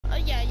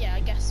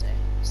guess so.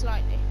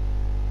 Slightly.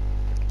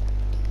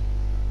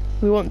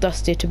 We want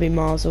Dusty to be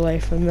miles away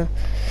from the...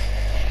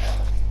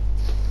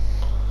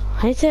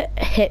 I need to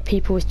hit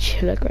people with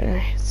chiller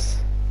grenades.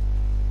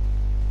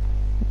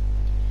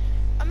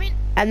 I mean,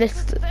 And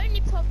this... the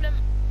only problem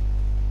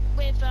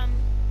with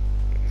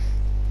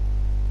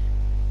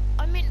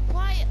I mean,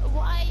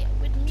 why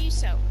with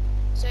Musel?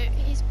 So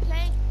he's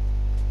playing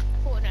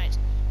Fortnite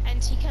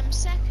and he comes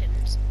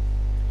second,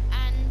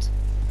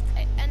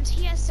 and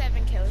he has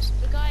 7 kills.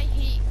 The guy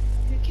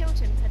who killed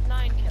him had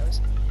 9 kills.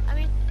 I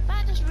mean,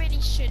 that just really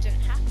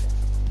shouldn't happen.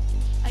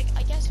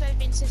 I guess they've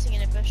been sitting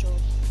in a bush or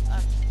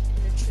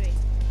in a tree.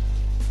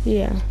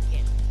 Yeah.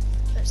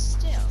 But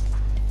still.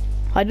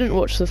 I didn't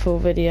watch the full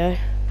video.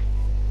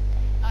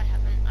 I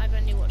haven't. I've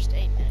only watched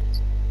 8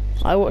 minutes.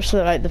 I watched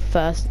like the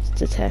first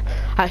attempt.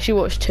 I actually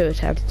watched 2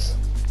 attempts.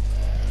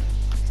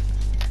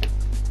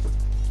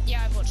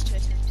 Yeah, I've watched 2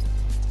 attempts.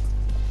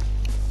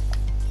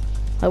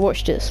 I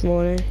watched it this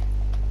morning.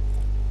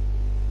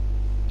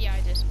 Yeah,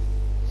 I did.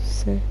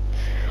 So,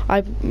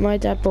 my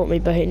dad bought me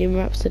Bohemian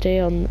Rhapsody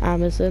on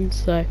Amazon,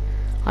 so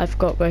I've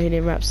got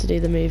Bohemian Rhapsody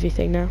the movie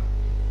thing now.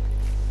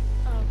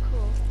 Oh,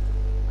 cool.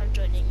 I'm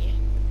joining you.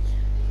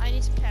 I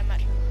need to play a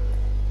match.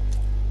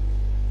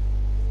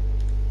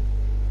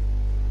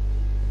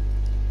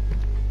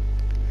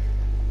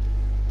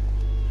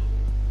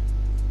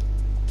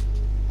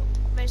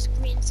 Most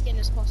green skin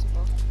as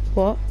possible.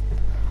 What?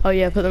 Oh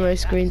yeah, put the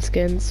most green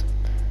skins.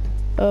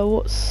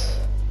 What's...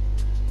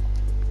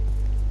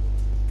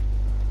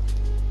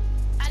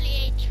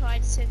 Ali A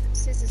tried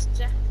Scissors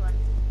Death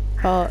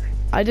one.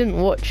 I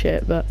didn't watch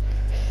it, but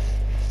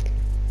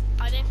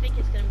I don't think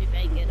it's going to be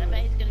very good. I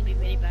bet he's going to be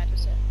really bad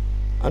with it.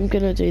 I'm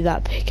gonna do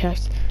that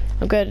pickaxe.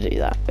 I'm gonna do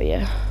that, but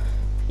yeah.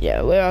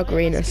 Yeah, we're our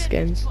greener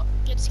skins.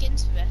 Good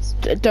skins for this.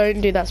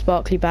 Don't do that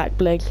sparkly back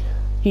bling.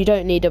 You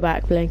don't need a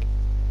back bling.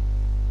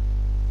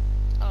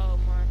 Oh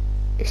man.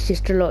 It's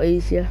just a lot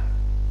easier.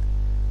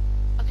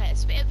 Okay,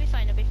 it'll be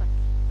fine, it'll be fine.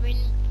 I mean,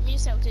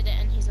 Musel did it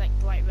and he's like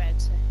bright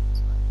red, so it's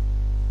fine.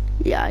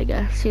 Yeah, I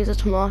guess. He's a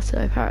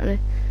tomato, apparently.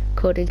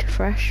 According to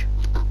Fresh.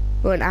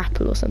 Or an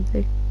apple or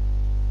something.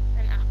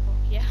 An apple,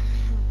 yeah.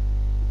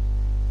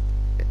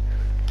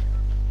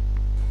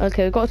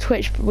 Okay,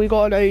 we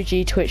got an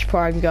OG Twitch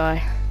Prime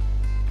guy.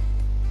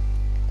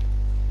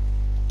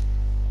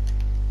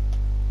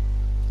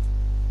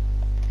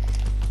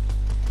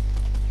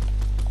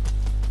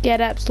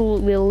 Get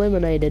absolutely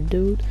eliminated,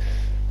 dude.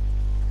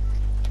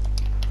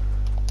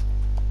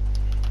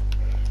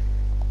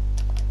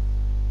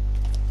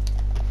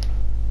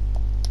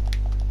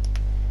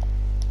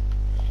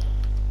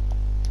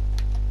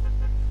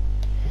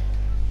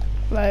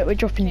 Right, we're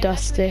dropping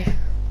Dusty.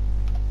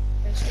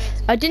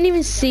 I didn't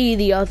even see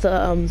the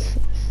other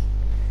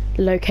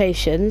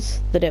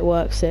locations that it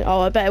works in.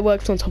 Oh, I bet it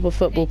works on top of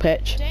football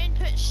pitch. Don't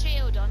put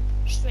shield on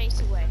straight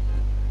away.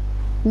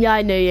 Yeah,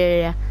 I know,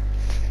 yeah.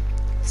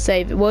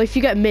 Save it. Well, if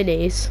you get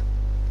minis,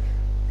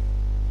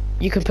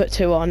 you can put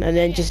 2 on and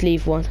then just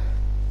leave 1.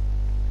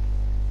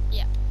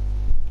 Yeah.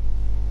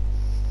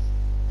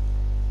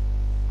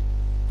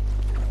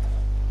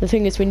 The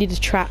thing is, we need a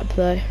trap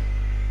though.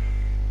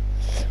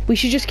 We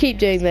should just keep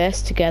doing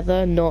this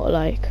together, not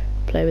like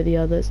play with the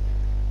others.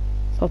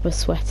 Proper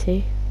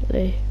sweaty.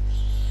 Really.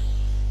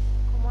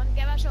 Come on,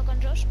 get that shotgun,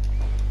 Josh.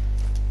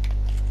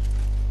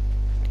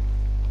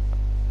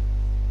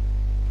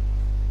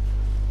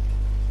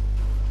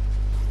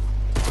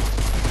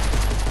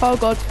 Oh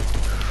god.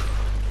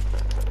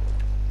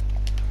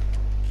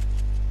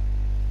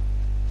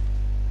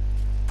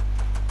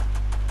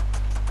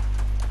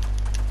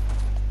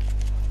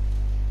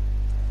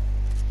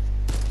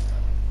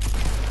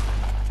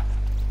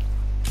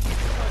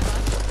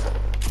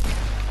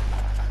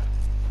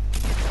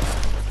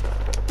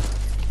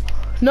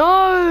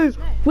 No!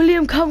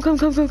 William, come. Do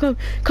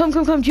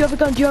you have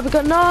a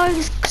gun? No,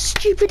 this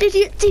stupid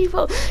idiot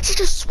default. He's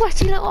just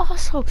sweaty little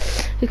asshole.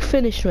 He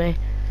finished me.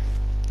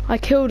 I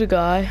killed a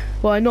guy.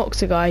 Well, I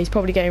knocked a guy. He's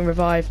probably getting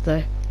revived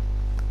though.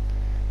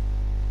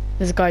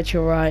 There's a guy to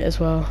your right as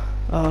well.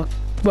 Oh,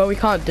 well, we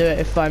can't do it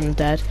if I'm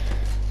dead.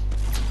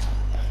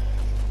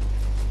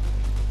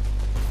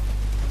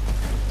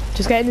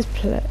 Just get in his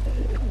play.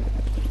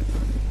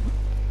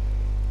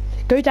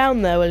 Go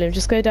down there, William.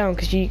 Just go down,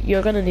 because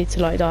you're gonna need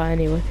to like die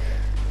anyway.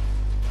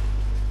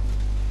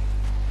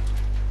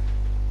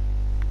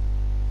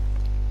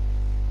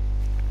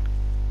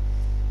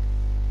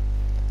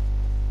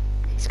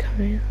 He's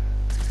coming.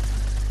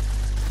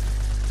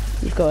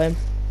 You've got him.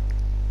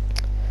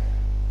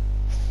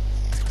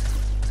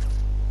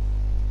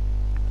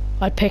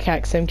 I'd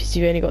pickaxe him because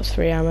you've only got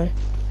 3 ammo.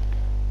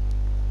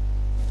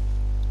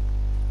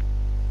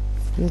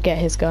 And get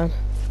his gun.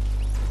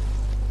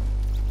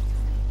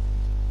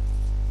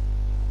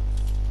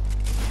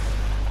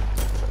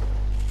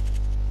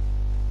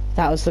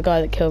 That was the guy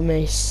that killed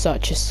me.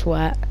 Such a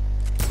sweat.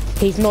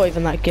 He's not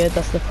even that good,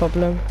 that's the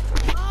problem.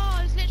 Oh,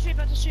 I was literally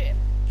about to shoot him.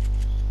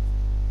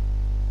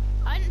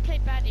 I didn't play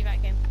badly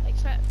that game. Like,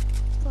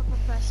 proper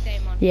first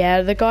game on.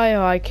 Yeah, the guy who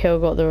I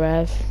killed got the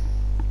rev.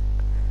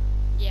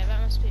 Yeah,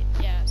 that must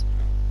be. Yeah. It's,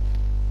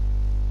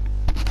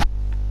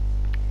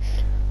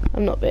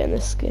 I'm not being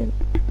this skin.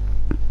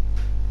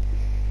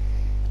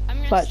 I'm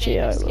gonna But stay actually,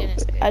 in I this will skin.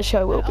 It's be. good. Actually,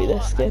 I will be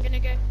this I'm skin. gonna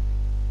go.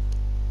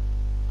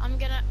 I'm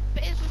gonna.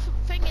 But the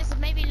thing is, that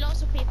maybe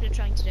lots of people are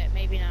trying to do it.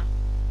 Maybe now.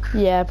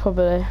 Yeah,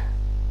 probably.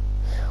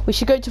 We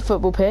should go to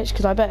football pitch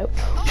because I bet.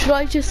 Oh, Should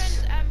I my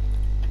just? friend,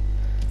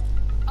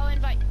 I'll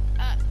invite.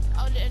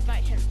 I'll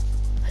invite him.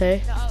 Who?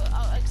 No,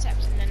 I'll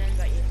accept and then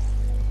invite you.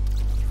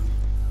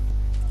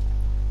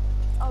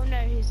 Oh no,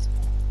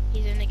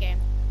 he's in the game.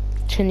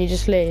 Can you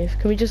just leave?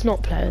 Can we just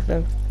not play with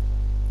them?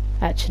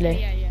 Actually,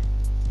 Yeah.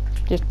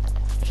 just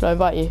should I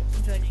invite you?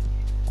 I'm joining.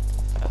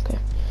 Okay.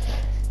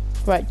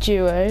 Right,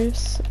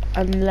 duos,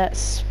 and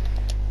let's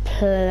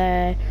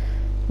play.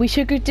 We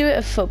should go do it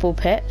at football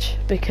pitch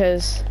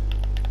because.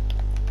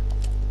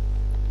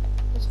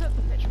 Does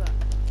football pitch work?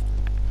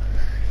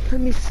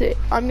 Let me see.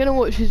 I'm gonna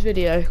watch his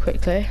video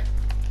quickly.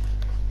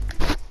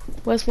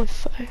 Where's my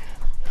phone?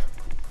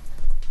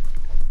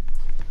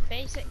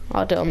 Basic.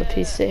 I'll do it on the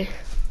PC.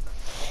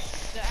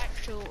 The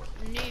actual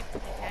noob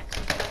pickaxe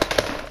is the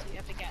best you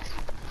ever get,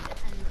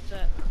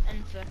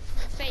 and the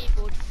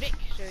fabled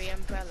victory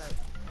umbrella.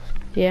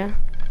 Yeah.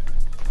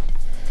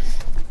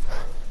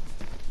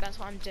 That's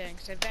what I'm doing.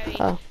 So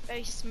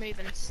very smooth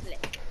and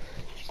slick.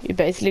 You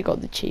basically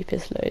got the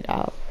cheapest load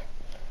out.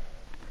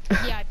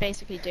 Yeah, I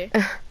basically do.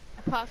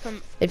 Apart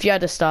from. If you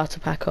had a starter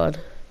pack on.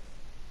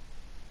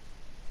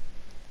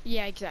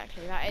 Yeah,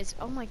 exactly. That is.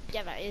 Oh my.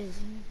 Yeah, that is.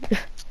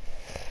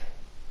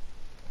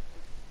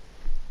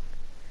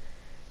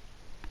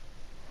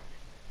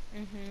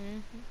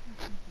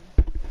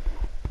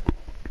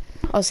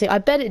 I'll see. I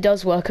bet it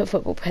does work at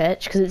football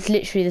pitch because it's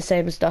literally the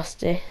same as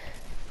Dusty.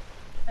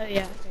 Oh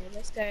yeah. Okay,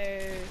 let's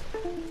go.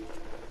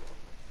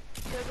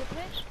 Football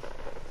pitch.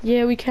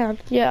 Yeah, we can.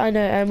 Yeah, I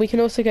know, and we can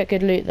also get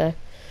good loot there.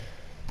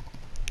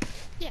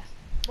 Yeah.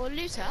 We'll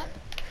loot up.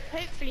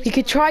 Hopefully. We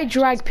could try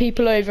drag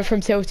people over from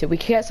Tilted. We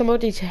could get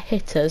somebody to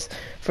hit us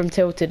from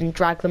Tilted and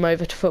drag them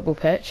over to football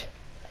pitch.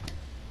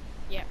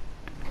 Yeah.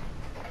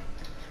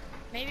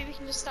 Maybe we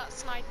can just start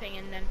sniping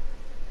and then,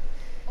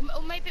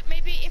 or maybe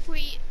if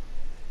we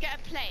get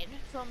a plane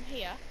from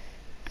here,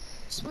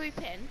 swoop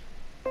in,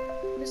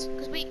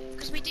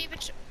 because we do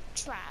the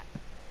trap.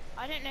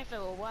 I don't know if it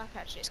will work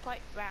actually. It's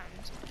quite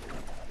round.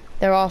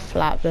 There are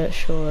flat bits,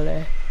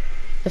 surely.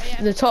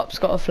 Yeah, The top's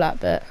got a flat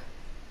bit.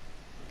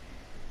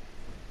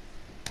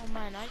 Oh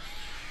man,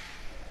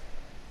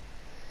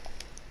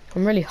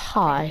 I'm really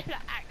high. people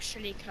are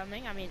actually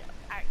coming. I mean,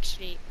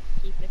 actually,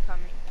 people are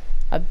coming.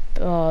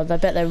 I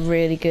bet they're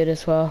really good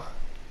as well.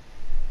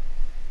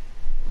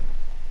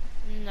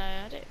 No,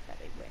 I don't bet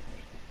they will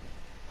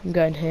be. I'm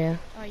going here.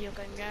 Oh, you're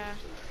going there.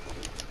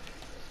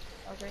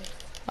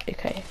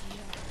 Okay.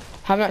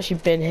 Haven't actually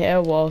been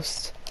here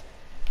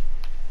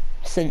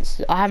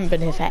since I haven't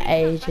been here for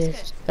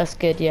ages. That's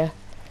good, yeah.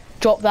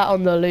 Drop that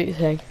on the loot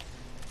thing.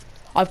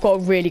 I've got a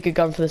really good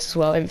gun for this as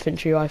well,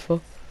 infantry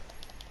rifle.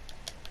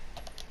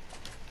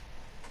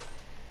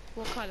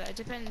 What colour? It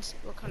depends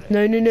what colour.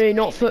 No,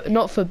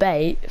 not for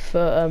bait,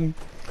 for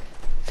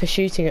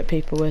shooting at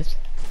people with.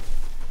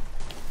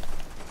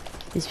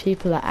 These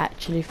people are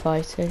actually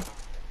fighting.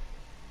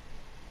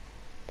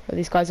 Oh,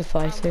 these guys are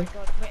fighting. Oh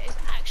my god,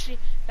 wait,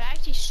 they're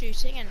actually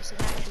shooting and it's an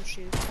actual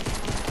shoot.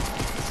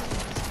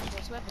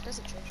 Whatsoever, does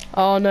it, George?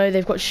 Oh no,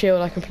 they've got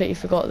shield. I completely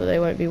forgot that they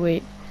won't be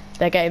weak.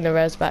 They're getting the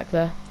res back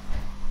there.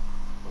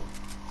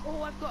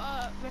 Oh, I've got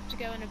a rep to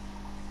go and a.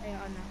 Yeah,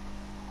 I know.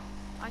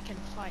 I can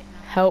fight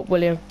now. Help,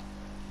 William.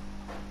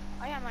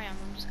 I am.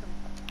 I'm just coming.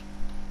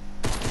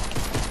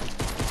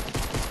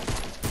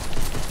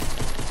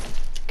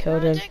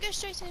 Killed him. Don't go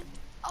straight in.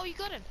 Oh, you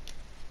got him.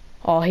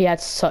 Oh, he had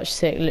such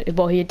sick loot.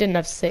 Well, he didn't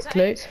have sick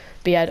loot, it?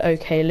 but he had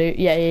okay loot.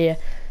 Yeah.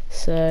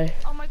 So.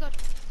 Oh my god.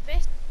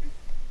 This.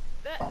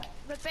 But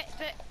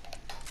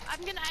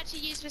I'm gonna actually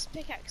use this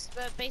pickaxe,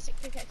 the basic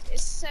pickaxe.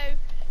 It's so.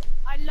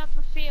 I love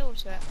the feel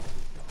to it.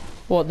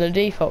 What, the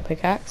default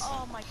pickaxe?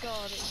 Oh my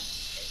god, it's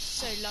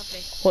so lovely.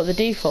 What, the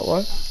default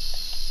one?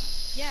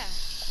 Yeah.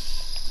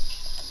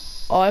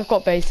 Oh, I've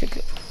got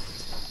basic.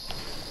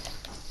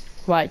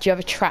 Right, do you have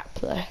a trap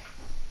though?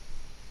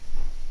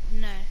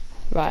 No.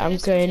 Right, I'm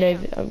going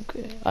over.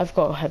 I've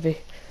got a heavy.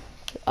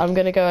 I'm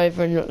gonna go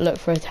over and look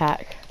for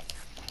attack.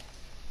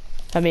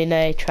 I mean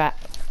a trap.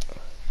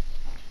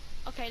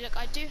 Okay, look,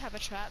 I do have a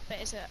trap, but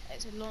it's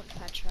a launch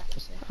pad trap,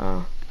 so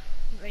Oh.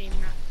 doesn't really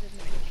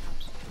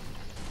count.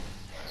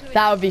 So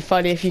That would be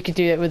funny if you could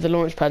do it with the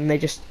launch pad and they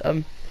just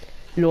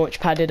launch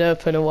padded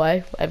up and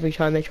away every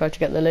time they try to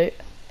get the loot.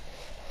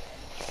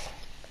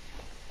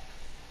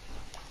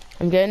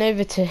 I'm going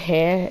over to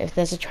here. If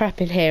there's a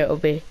trap in here, it'll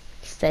be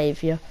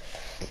saviour.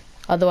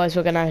 Otherwise,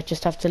 we're gonna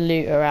just have to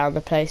loot around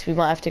the place. We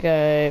might have to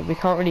go. We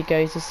can't really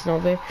go to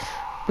Snobby.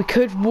 We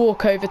could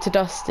walk over to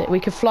Dusty. We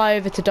could fly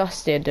over to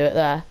Dusty and do it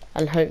there,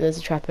 and hope there's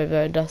a trap over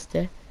there in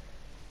Dusty.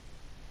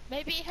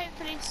 maybe,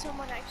 hopefully,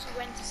 someone actually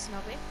went to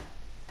Snobby.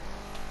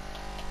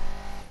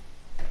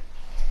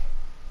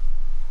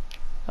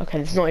 Okay,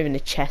 there's not even a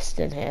chest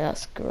in here.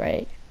 That's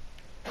great.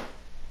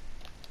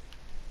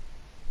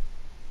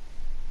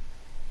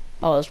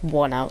 Oh, there's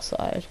one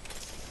outside.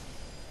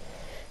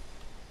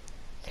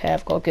 Okay,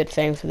 I've got a good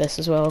thing for this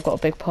as well. I've got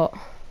a big pot.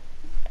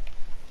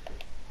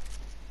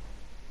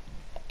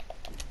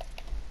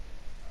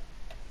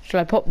 Should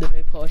I pop the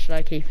big pot or should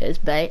I keep it as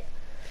bait?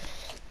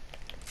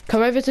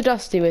 Come over to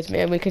Dusty with me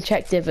and we can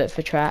check divot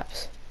for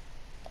traps.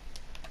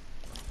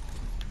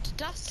 To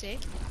Dusty?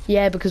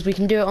 Yeah, because we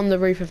can do it on the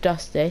roof of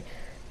Dusty.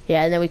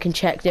 Yeah, and then we can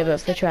check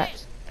divot for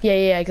traps. Yeah,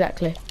 yeah,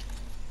 exactly.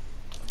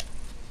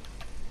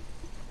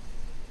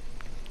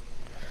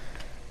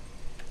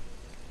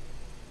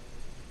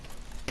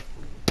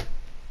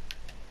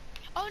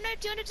 Oh no,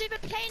 do you want to do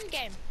the plane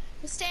game?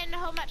 We're staying the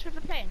whole match with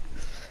the plane.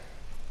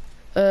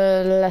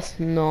 Let's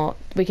not.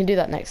 We can do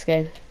that next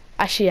game.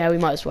 Actually, yeah, we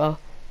might as well.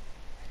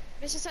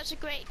 This is such a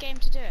great game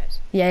to do it.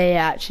 Yeah,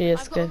 yeah, actually,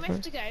 it's I've got good. a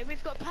rift to go.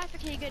 We've got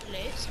perfectly good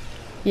loot.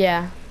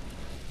 Yeah.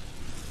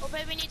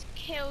 Although we need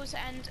kills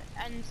and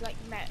like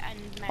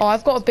Oh,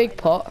 I've got a big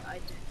pot.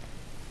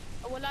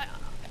 Well,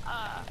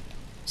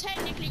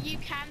 technically you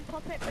can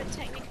pop it, but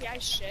technically I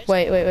should.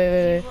 Wait.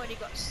 You've already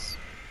got.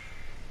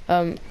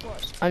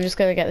 What? I'm just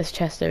gonna get this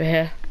chest over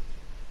here.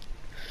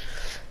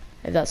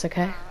 If that's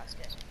okay. Ah, that's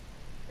good.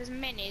 There's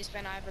minis,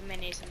 then I have a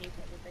minis and you've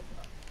got the big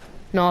pot.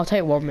 No, I'll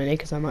take one mini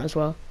because I might as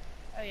well.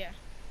 Oh yeah.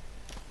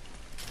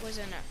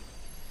 Wasn't it?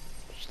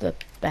 It's the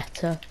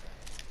better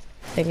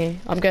thingy.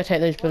 I'm gonna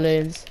take those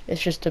balloons.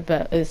 It's just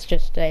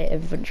a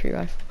infantry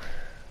rifle.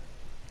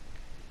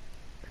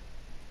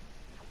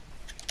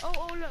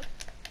 Oh look.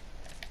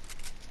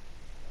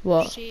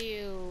 What?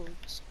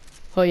 Shields.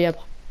 Oh yeah,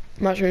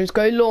 mushrooms.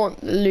 Go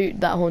loot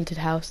that haunted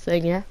house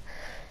thing, yeah?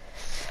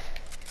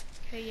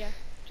 Okay, yeah.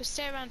 Just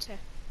stay around here.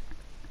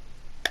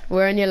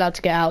 We're only allowed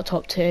to get out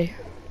top 2,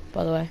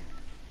 by the way.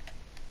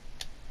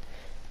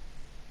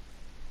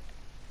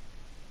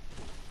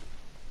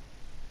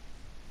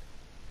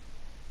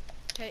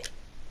 Okay,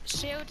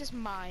 shield is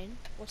mine,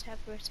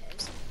 whatever it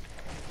is.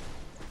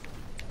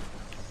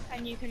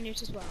 And you can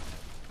loot as well.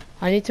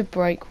 I need to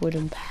break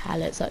wooden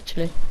pallets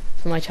actually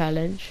for my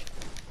challenge.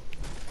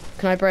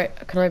 Can I break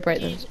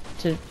them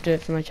to do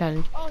it for my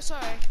challenge? Oh,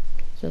 sorry.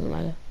 Doesn't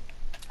matter.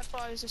 I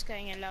thought I was just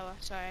going in lower.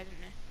 Sorry, I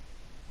didn't know.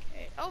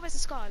 Okay. Oh, there's a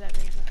scar. Let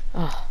me have it.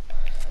 Oh.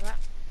 That.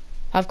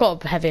 I've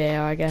got a heavy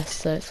AR, I guess,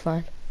 so it's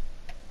fine.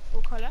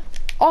 What colour?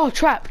 Oh,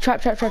 trap.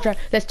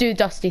 Let's do a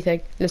Dusty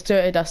thing. Let's do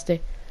it a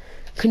Dusty.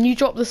 Can you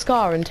drop the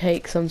scar and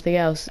take something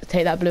else?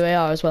 Take that blue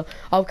AR as well.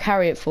 I'll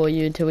carry it for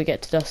you until we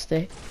get to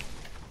Dusty.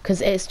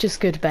 Because it's just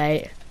good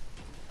bait.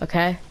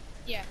 Okay?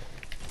 Yeah.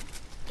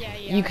 Yeah.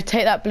 You could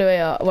take that blue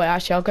AR. Wait,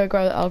 actually, I'll go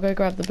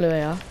grab the blue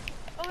AR.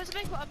 Oh, there's a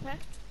big one up here.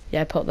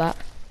 Yeah, pop that.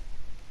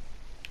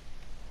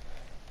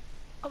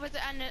 Oh,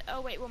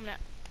 oh wait, 1 minute.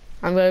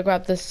 I'm gonna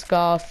grab the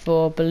scar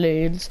for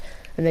balloons,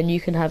 and then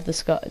you can have the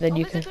scar. Then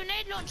you can. There's a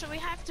grenade launcher. We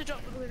have to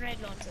drop the grenade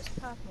launcher. It's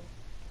purple.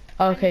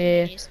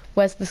 Okay, yeah.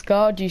 Where's the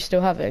scar? Do you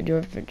still have it in your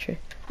inventory?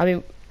 I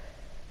mean,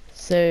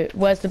 so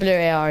where's the blue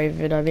AR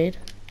even? I mean.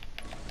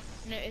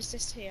 No, it's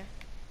just here.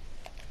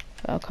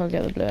 I can't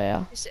get the blue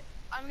AR.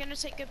 I'm gonna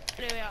take a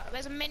blue AR.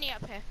 There's a mini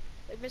up here.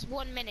 There's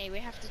 1 mini. We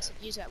have to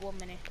use that 1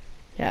 mini.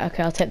 Yeah,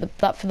 okay. I'll take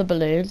that for the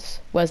balloons.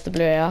 Where's the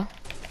blue AR?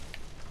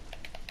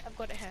 I've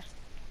got it here.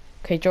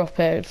 Okay, drop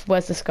it.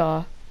 Where's the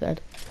scar then?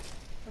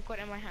 I've got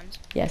it in my hand.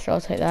 Yes,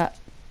 I'll take that.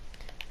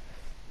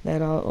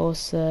 Then I'll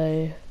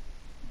also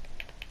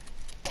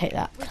take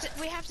that.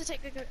 We have to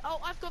take the. Oh,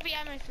 I've got the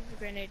ammo for the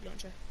grenade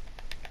launcher.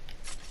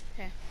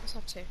 Here, let's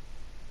have 2.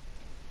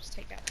 Just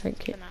take that.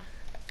 Thank you. For now.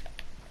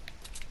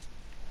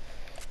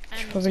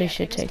 And Probably yeah,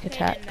 should there's take a plane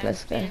tap. in there.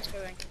 Let's go. Plane's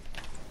going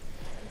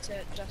into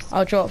Dusty.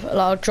 I'll drop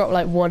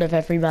like 1 of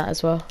every mat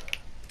as well.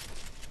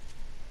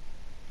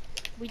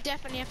 We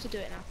definitely have to do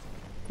it now.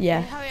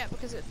 Yeah. Hurry up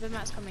because the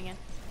mat's coming in.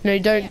 No,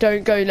 don't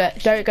go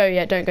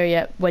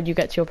yet when you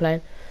get to your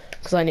plane,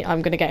 because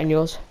I'm gonna get in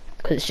yours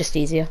because it's just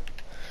easier.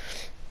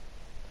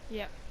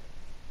 Yeah.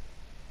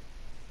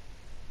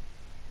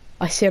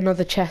 I see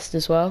another chest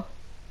as well.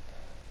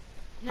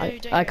 No,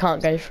 I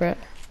can't go for it.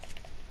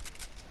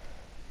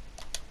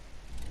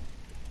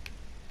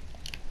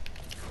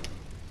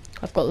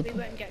 I've got We the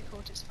won't get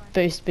caught, it's fine.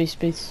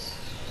 boost.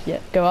 Yeah,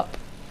 go up.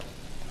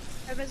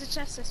 Oh, there's a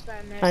chest this way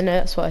in there. I know,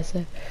 that's what I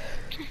said.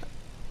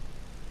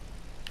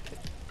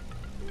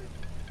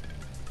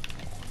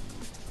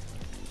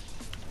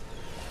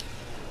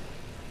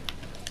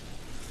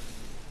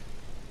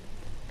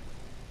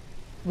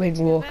 Wing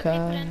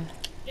Walker.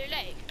 Blue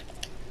Lake?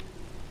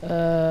 There's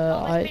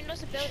I been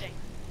lots of building.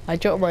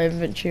 dropped my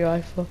inventory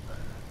rifle.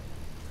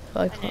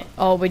 I can't. know.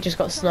 Oh, we just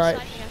got Someone's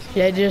sniped. sniping us,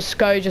 Yeah,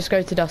 someone's just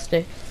go to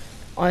Dusty.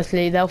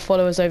 Honestly, they'll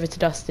follow us over to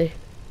Dusty.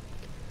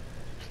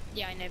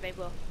 Yeah, I know they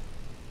will.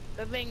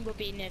 The ring will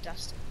be near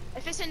Dusty.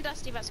 If it's in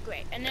Dusty, that's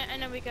great. And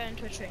then we go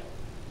into a tree.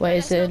 Wait,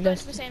 is it in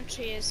Let's Dusty? go to the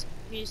same tree as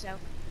Musel.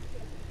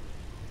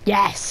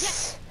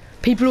 Yes!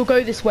 People will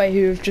go this way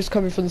who have just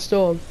come in from the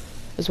storm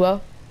as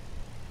well.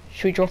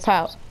 Should we drop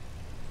out?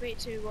 3,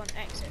 2, 1,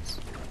 exits.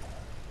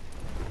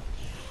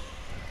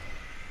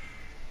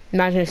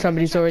 Imagine if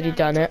somebody's already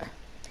done it.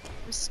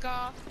 The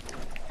scar.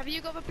 Have you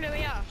got the blue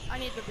AR? I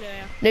need the blue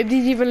AR.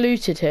 Nobody's even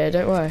looted here,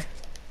 don't worry.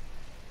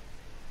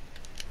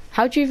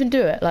 How do you even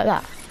do it? Like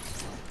that?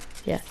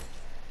 Yeah.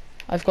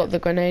 I've got the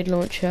grenade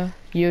launcher.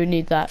 You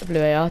need that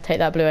blue AR. Take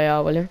that blue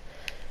AR, William.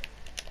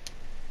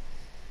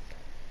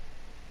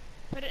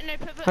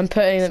 I'm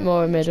putting it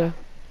more in the middle.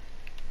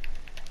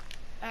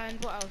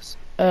 And what else?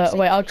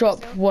 Wait, I'll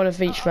drop one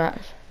of each map.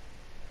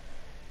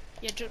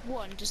 Yeah, drop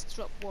one. Just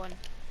drop one.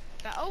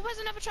 Oh, there's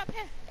another trap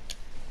here.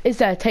 Is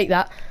there? Take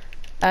that.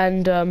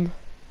 And,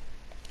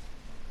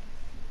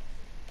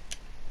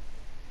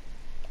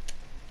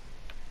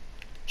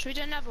 Should we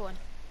do another one?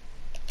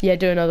 yeah,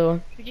 do another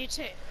one. Should we do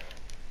two?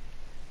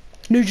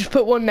 No, just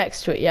put one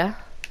next to it, yeah?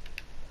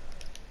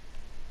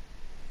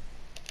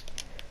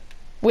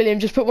 William,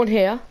 just put one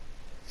here.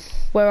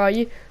 Where are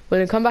you?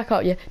 William, come back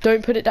up, yeah?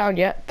 Don't put it down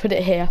yet. Put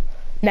it here,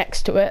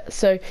 next to it.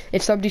 So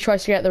if somebody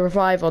tries to get the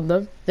revive on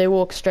them, they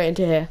walk straight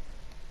into here.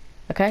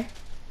 Okay?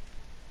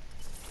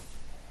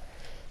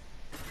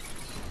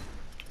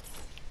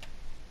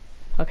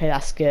 Okay,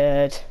 that's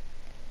good.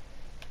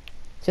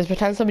 Just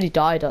pretend somebody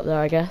died up there,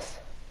 I guess.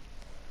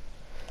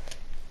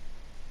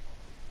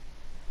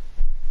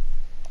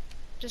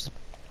 Just,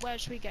 where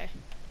should we go?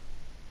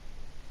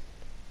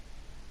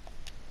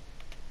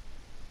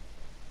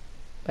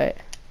 Wait.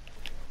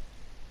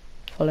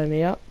 Follow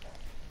me up.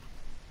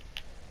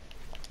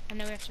 I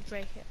know we have to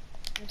break it.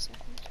 In a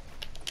second.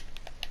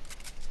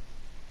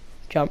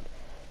 Jump.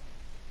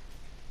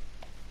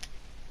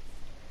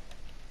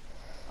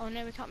 Oh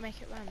no, we can't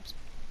make it round.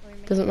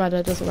 Doesn't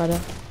matter, doesn't matter.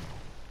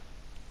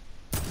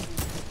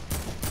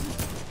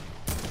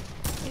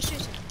 Who's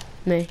shooting?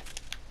 Me.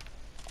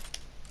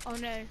 Oh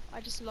no,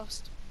 I just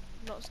lost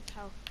lots of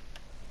health.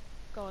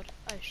 God,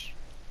 osh.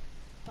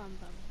 Bum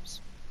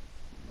bums.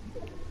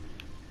 What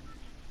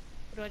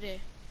do I do?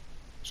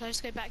 Should I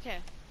just go back here?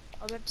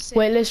 I'll be able to see.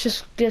 Wait, let's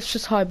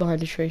just hide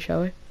behind a tree,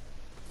 shall we?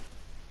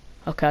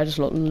 Okay, I just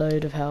lost a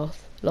load of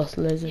health. Lost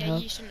loads of Yeah,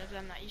 health. you shouldn't have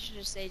done that. You should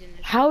have stayed in the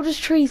tree. How does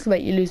trees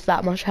make you lose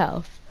that much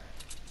health?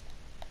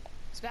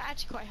 So they're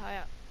actually quite high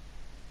up.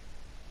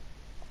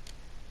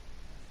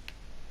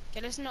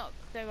 Okay, let's not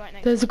go right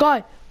next. There's a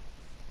guy.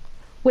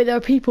 Wait, there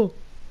are people.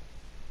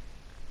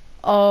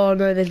 Oh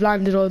no, they've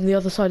landed on the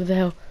other side of the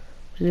hill.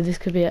 This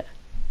could be it.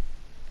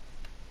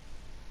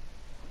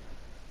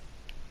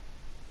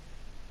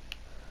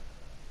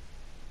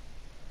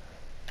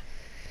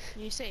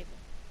 Can you see them?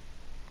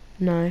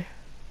 No.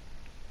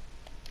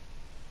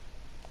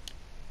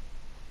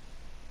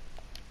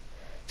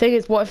 Thing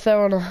is, what if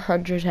they're on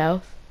 100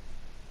 health?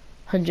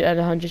 100 and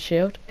 100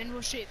 shield? Then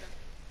we'll shoot them.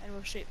 And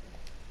we'll shoot them.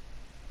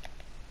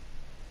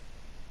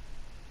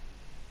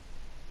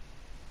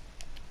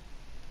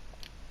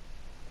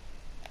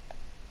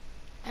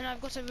 And I've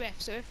got a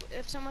rift, so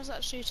if someone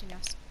starts shooting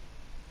us,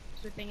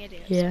 'cause we're being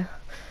idiots, Yeah.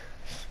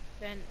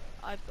 then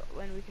I've got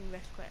when we can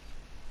rift quick.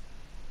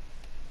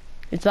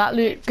 Is that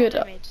loot good?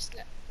 Follow me, just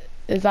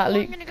Is that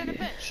loot? I'm gonna go to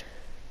bush.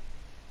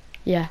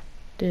 Yeah,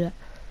 do that.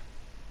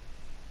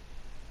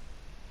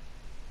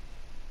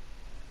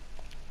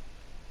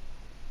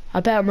 I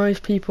bet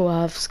most people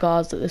have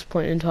scars at this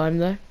point in time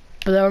though.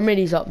 But there are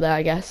minis up there,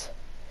 I guess.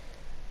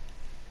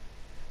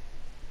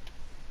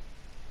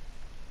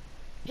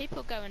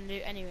 People go and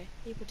loot anyway.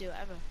 People do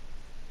whatever.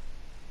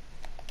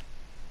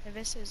 And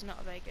this is not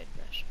a very good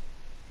bush.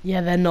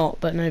 Yeah, they're not,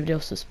 but nobody will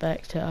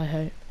suspect it, I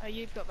hope. Oh,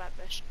 you've got that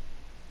bush.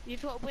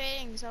 You've got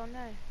wings, oh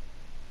no.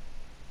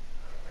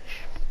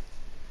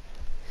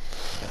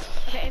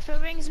 Okay, if a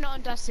ring's not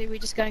on Dusty, we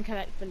just go and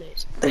collect the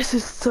loot. This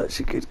is such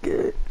a good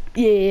game.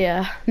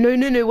 Yeah.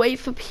 No, wait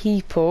for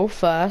people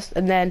first,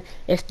 and then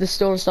if the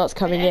storm starts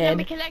coming and in... then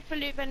we collect the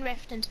loot and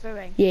rift into the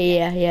ring.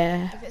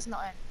 Yeah. If it's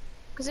not in.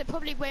 Because it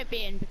probably won't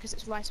be in, because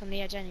it's right on the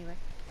edge anyway.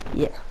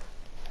 Yeah.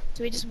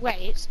 So we just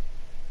wait.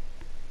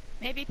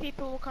 Maybe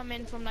people will come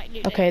in from like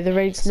loot. Okay, the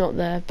raid's not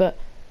there, but...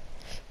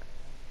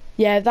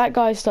 Yeah, if that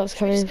guy starts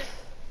coming...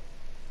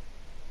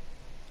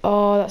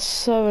 Oh, that's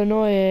so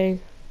annoying.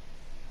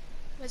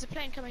 There's a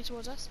plane coming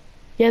towards us.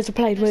 Yeah, there's a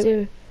plane,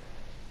 wait.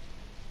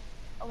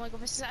 Oh my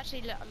god, this is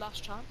actually a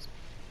last chance.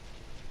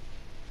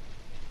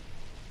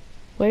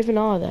 Where even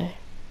are they?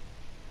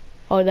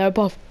 Oh, they're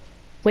above.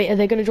 Wait, are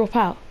they going to drop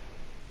out?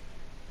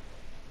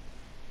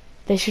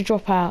 They should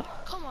drop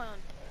out. Come on.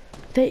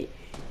 They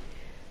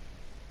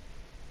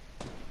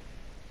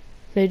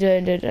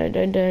don't,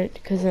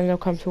 because then they'll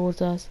come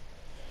towards us.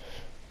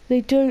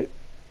 They don't.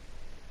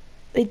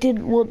 They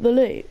didn't want the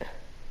loot.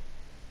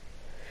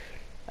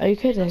 Are you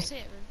kidding? I see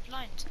it, we're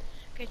blind.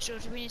 Okay,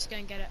 George, we need to go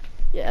and get it.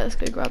 Yeah, let's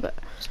go grab it.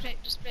 Just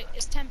play.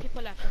 It's 10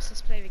 people left, let's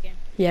just play the game.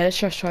 Yeah, let's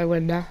just try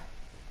win now.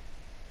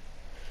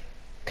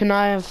 Can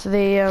I have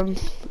the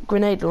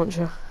grenade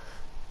launcher?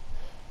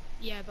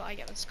 Yeah, but I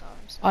get the scar.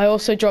 So I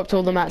also dropped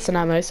all the mats and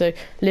ammo, so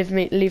leave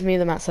me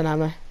the mats and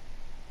ammo.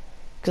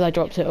 Because I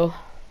dropped it all.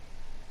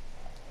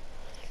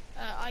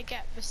 I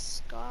get the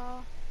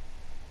scar.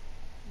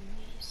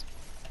 These.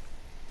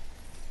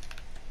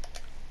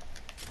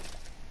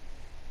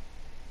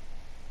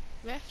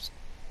 Rift?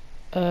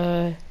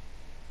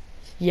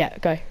 Yeah,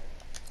 go.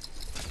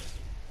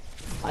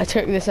 I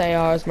took this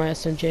AR as my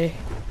SMG.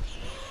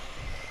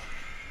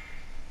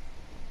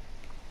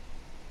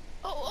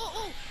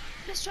 Oh!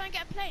 Let's try and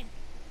get a plane.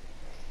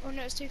 Oh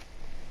no, it's too.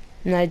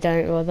 No,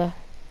 don't bother.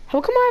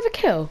 How come I have a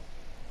kill?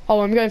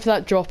 Oh, I'm going for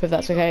that drop if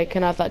that's You got okay. it.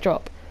 Can I have that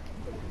drop?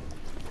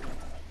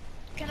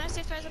 Can I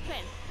see if there's a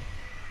plane?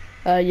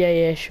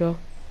 Yeah, sure.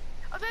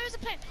 Oh, there is a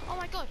plane. Oh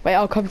my god. Wait,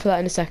 I'll come for that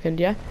in a second,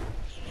 yeah?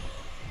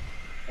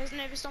 There's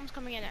no, the storm's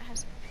coming in.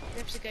 We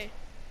have to go.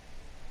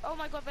 Oh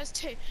my god, there's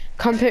two.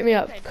 Come pick me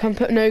up. Plane.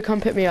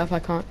 Come pick me up. I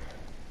can't.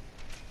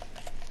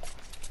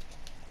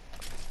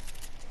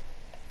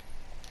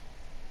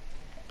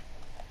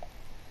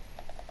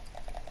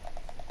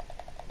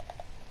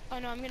 Oh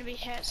no, I'm gonna be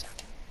hit.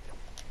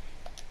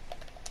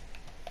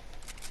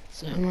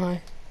 So am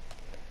I.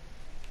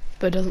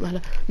 But it doesn't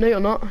matter. No, you're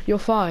not. You're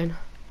fine.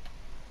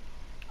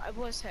 I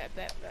was hit a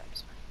bit, but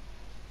it's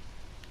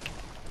fine.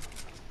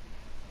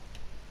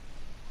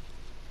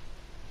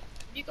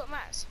 You got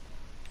mats?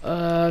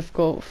 I've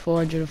got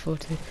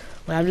 440.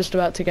 Wait, I'm just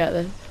about to get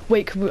there.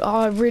 Wait, can we,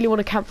 oh, I really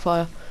want a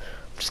campfire.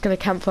 I'm just gonna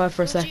campfire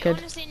for a Well, second.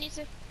 you honestly need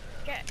to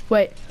get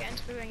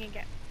into the ring and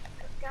get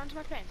onto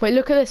my plane. Wait,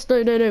 look at this.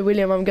 No,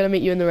 William, I'm gonna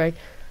meet you in the ring.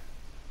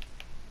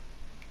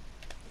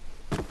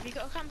 Have you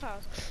got a campfire?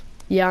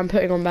 Yeah, I'm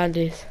putting on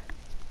bandies.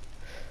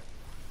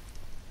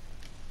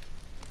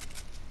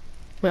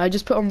 Wait, I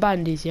just put on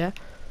bandies, yeah?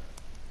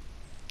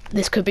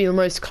 This could be the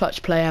most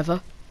clutch play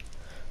ever.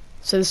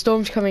 So the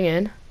storm's coming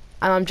in,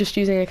 and I'm just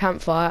using a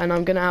campfire, and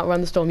I'm gonna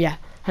outrun the storm. Yeah,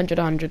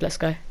 100, let's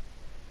go.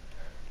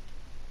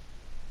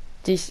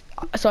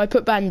 So I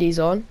put bandies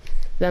on,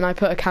 then I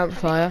put a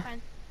campfire.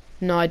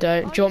 No, I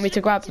don't. Do you want me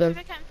to grab them?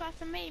 A campfire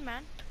for me,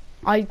 man.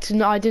 I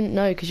didn't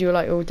know, because you were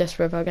like all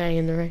desperate about getting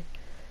in the ring.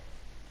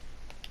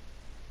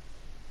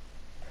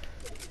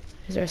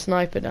 Is there a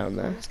sniper down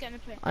there? Let's get in the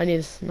plane. I need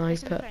a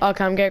sniper.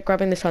 Okay, I'm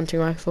grabbing this hunting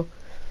rifle.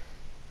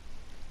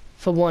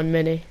 For 1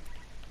 mini.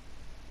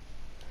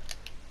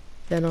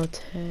 Then I'll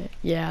take...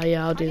 Yeah,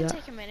 I'll do that.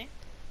 Take a minute.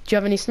 Do you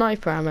have any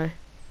sniper ammo?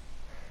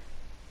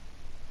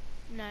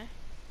 No.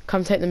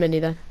 Come take the mini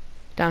then.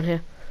 Down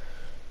here.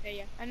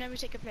 Yeah. And then we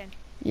take a plane.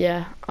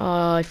 Yeah.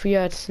 If you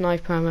had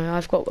sniper ammo,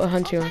 I've got a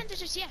hunting rifle.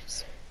 Bandages,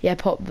 yes. Yeah,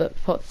 pot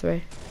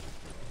 3.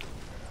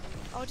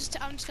 I'm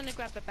just gonna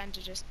grab the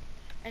bandages,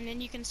 and then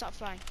you can start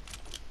flying.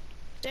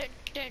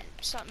 Don't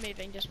start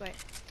moving. Just wait.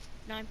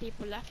 9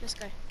 people left. Let's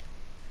go.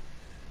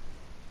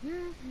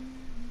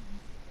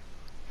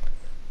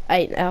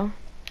 8 now.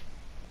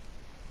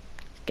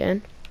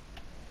 Again.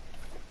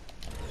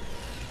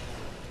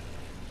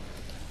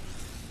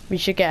 We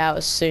should get out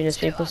as soon as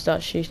people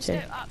start shooting.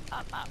 Just go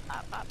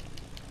up.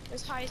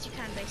 As high as you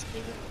can,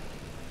 basically.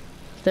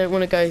 Don't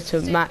want to go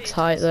to max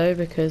height though,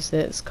 because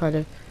it's kind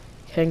of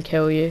can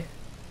kill you.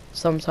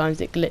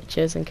 Sometimes it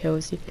glitches and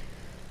kills you.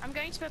 I'm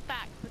going to the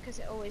back because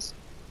it always.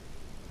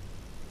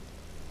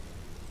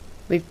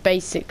 We've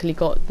basically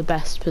got the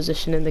best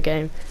position in the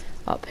game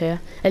up here.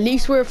 At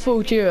least we're a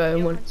full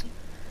duo. And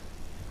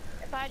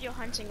if I had your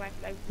hunting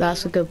rifle,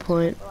 that's a good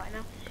point. Right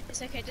now,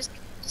 it's okay. Just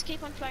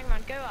keep on flying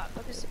around. Go up,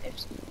 because if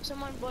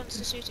someone wants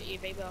to shoot at you,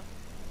 they will.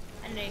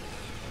 And they.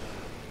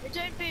 But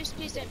don't boost.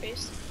 Please don't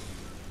boost.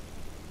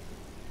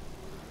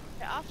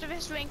 After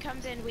this ring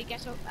comes in, we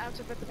get out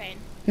of the plane.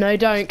 No,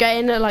 don't get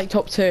in at like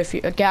top 2 if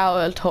you get out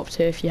at top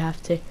 2 if you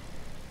have to.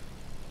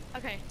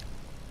 Okay.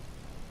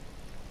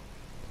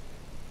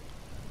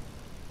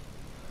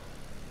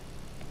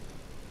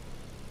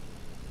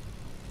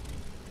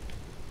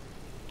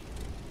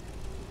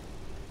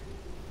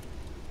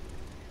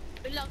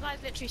 But look,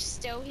 guy's literally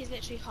he's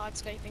literally hard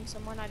scoping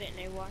someone. I don't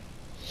know why.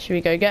 Should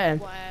we go get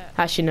him?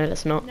 Actually, no,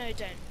 let's not. No,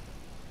 don't.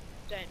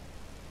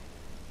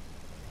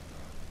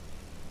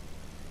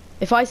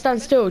 If I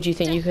stand still, do you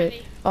think you could?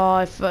 Oh,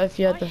 if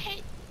you had the.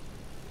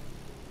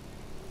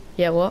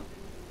 Yeah, what?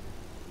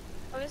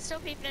 Oh, there's still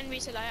people in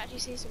retail. I actually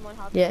see someone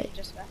hard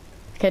just there.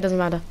 Okay, doesn't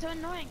matter. So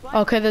annoying.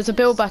 Okay, there's a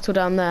build battle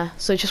down there,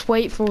 so just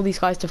wait for all these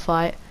guys to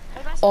fight.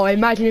 Oh,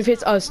 imagine if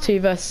it's us 2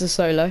 versus a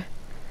solo.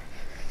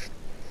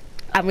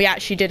 And we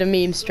actually did a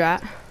meme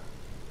strat.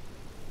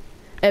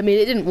 I mean,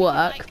 it didn't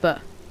work,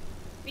 but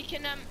we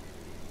can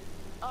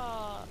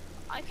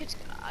I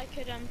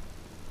could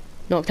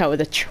knocked out with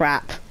a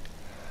trap.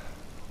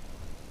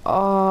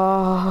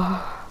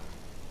 Oh.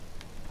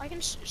 I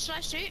can should I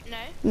shoot? No.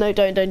 No,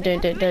 don't. I don't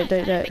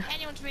think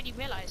anyone's really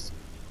realised.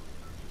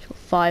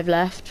 5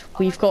 left.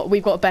 We've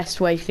got best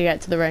way to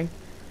get to the ring.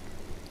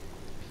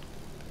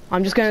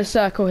 I'm just going to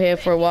circle here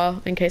for a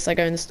while in case I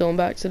go in the storm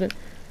by accident.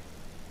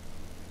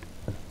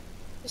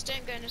 Just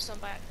don't go in the storm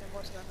by accident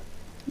whatsoever.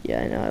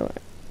 Yeah, I know. I won't.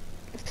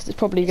 Because it's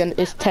probably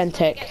it's 10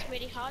 tick. It gets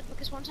really hard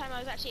because one time I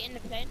was actually in the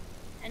plane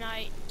and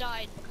I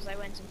died because I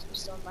went into the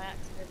storm by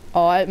accident.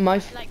 Oh, I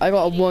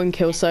got a 1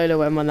 kill solo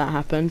when that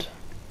happened.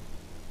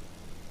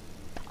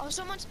 Oh,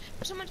 someone's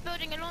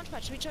building a launch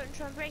pad. Should we try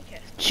and break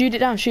it? Shoot it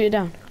down.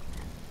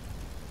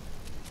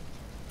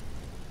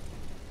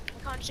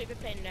 I can't shoot the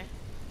plane now.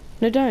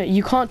 No, don't.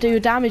 You can't do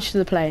damage to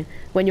the plane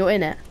when you're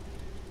in it.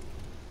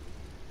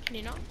 Can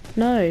you not?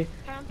 No.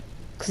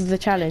 Because of the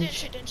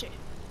challenge. Don't shoot.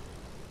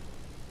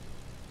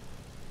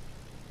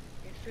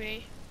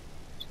 3,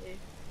 2.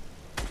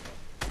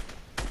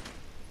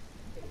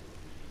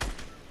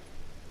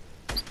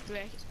 Just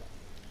break it.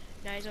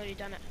 No, he's already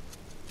done it.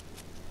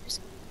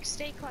 Just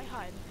stay quite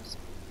high because.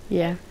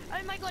 Yeah.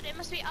 Oh my god, it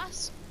must be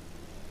us.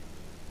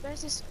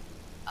 Where's this?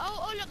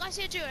 Oh look, I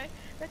see a duo.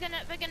 We're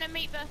gonna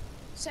meet the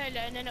solo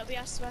and then it'll be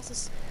us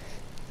versus.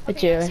 A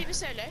Okay, I duo. see the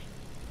solo.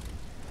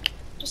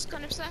 Just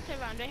kind of circle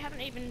around. I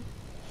haven't even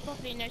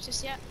properly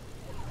noticed yet.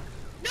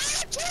 No,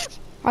 George!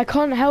 I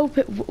can't help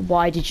it.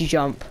 Why did you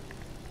jump?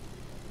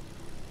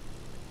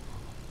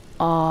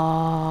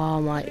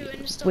 Oh my! We were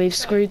in the stop We've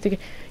start. screwed the game.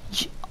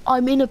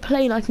 I'm in a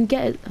plane. I can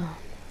get it. Oh.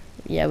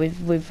 Yeah,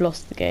 we've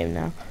lost the game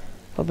now. No,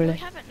 Probably. we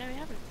haven't. No, we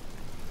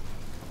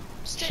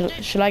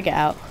haven't. Shall I get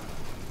out?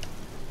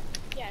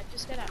 Yeah,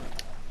 just get out.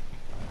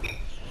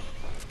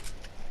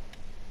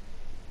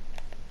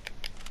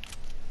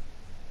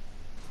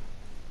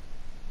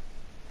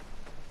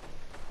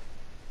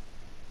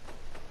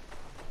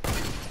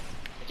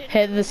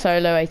 Hit the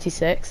solo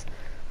 86.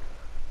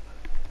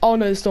 Oh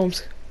no, the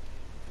storms.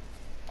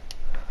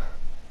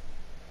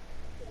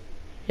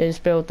 Yeah,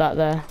 just build that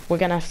there. We're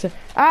gonna have to.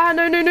 Ah,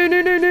 no.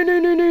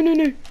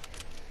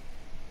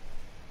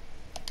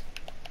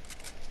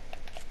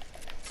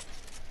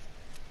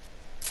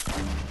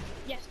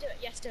 Yes, do it.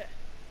 Yes, do it.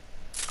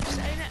 Just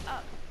own it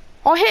up.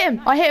 I hit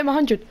him. I hit him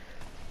 100.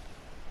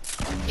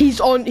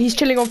 He's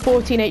chilling on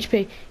 14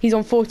 HP. He's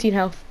on 14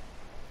 health.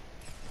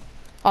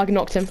 I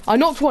knocked him. I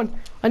knocked one.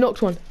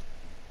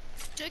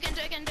 Do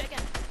it again. Go.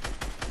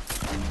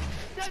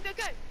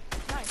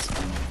 Nice.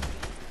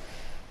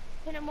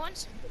 Hit him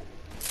once.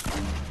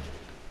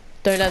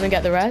 Don't let them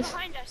get the res.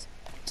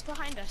 It's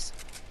behind us.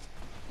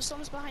 The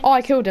storm's behind Oh, us.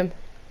 I killed him.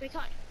 We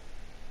can't.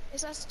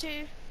 It's us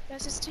two.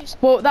 There's us two.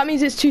 Well, that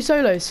means it's 2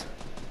 solos.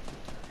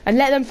 And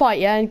let them fight,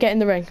 yeah, and get in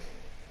the ring.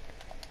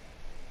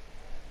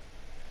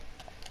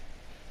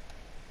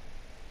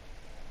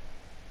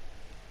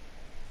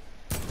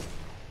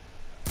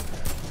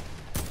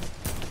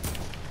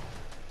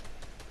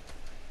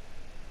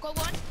 Got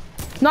one.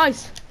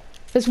 Nice.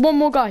 There's one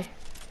more guy.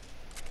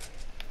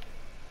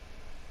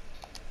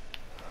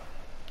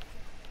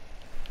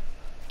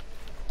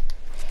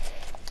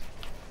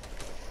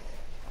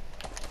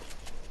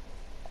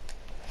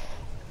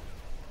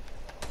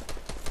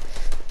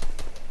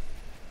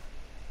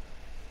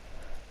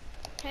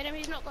 Hit him.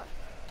 He's not got.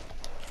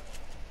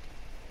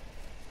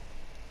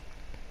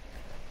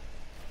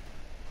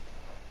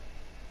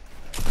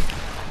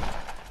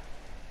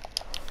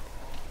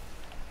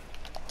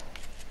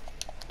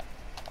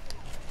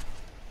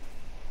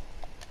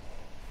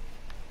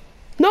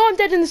 No, I'm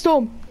dead in the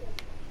storm.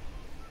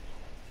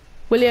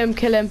 William,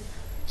 kill him.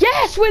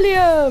 Yes,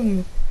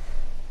 William!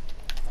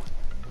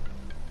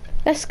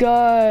 Let's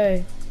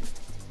go.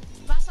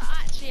 That's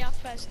actually our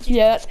first.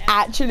 Yeah, that's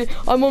actually.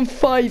 I'm on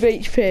 5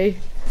 HP.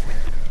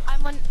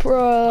 I'm on.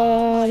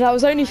 Bruh, that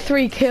was only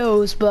 3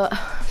 kills, but.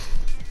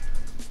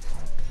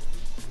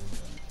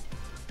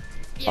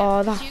 Yeah,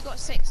 Oh, because that- you got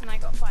 6 and I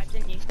got 5,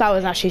 didn't you? That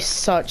was actually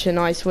such a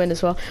nice win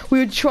as well. We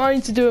were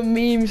trying to do a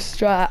meme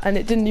strat and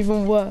it didn't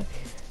even work.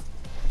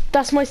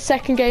 That's my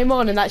second game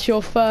on and that's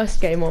your first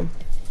game on.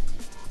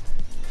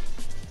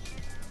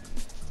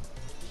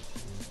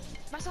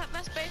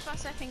 That's both our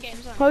second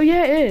games on. Oh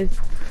yeah, it is.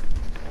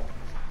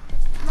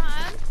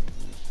 Man.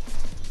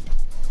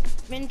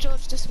 Me and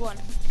George just won.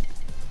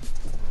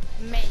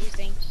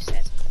 Amazing, she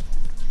said.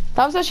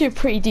 That was actually a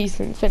pretty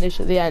decent finish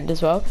at the end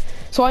as well.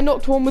 So I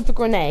knocked one with the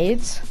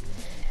grenades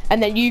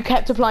and then you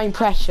kept applying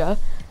pressure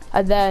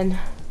and then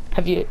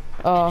have you...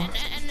 Oh,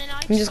 And then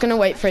I'm just going to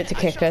wait for it to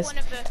kick us.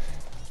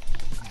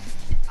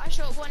 I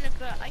killed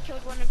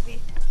one of the,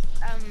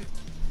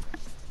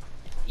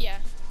 yeah.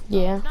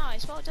 Yeah.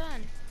 Nice, well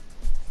done.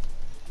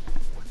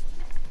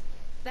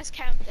 Let's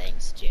count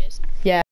things, cheers. Yeah.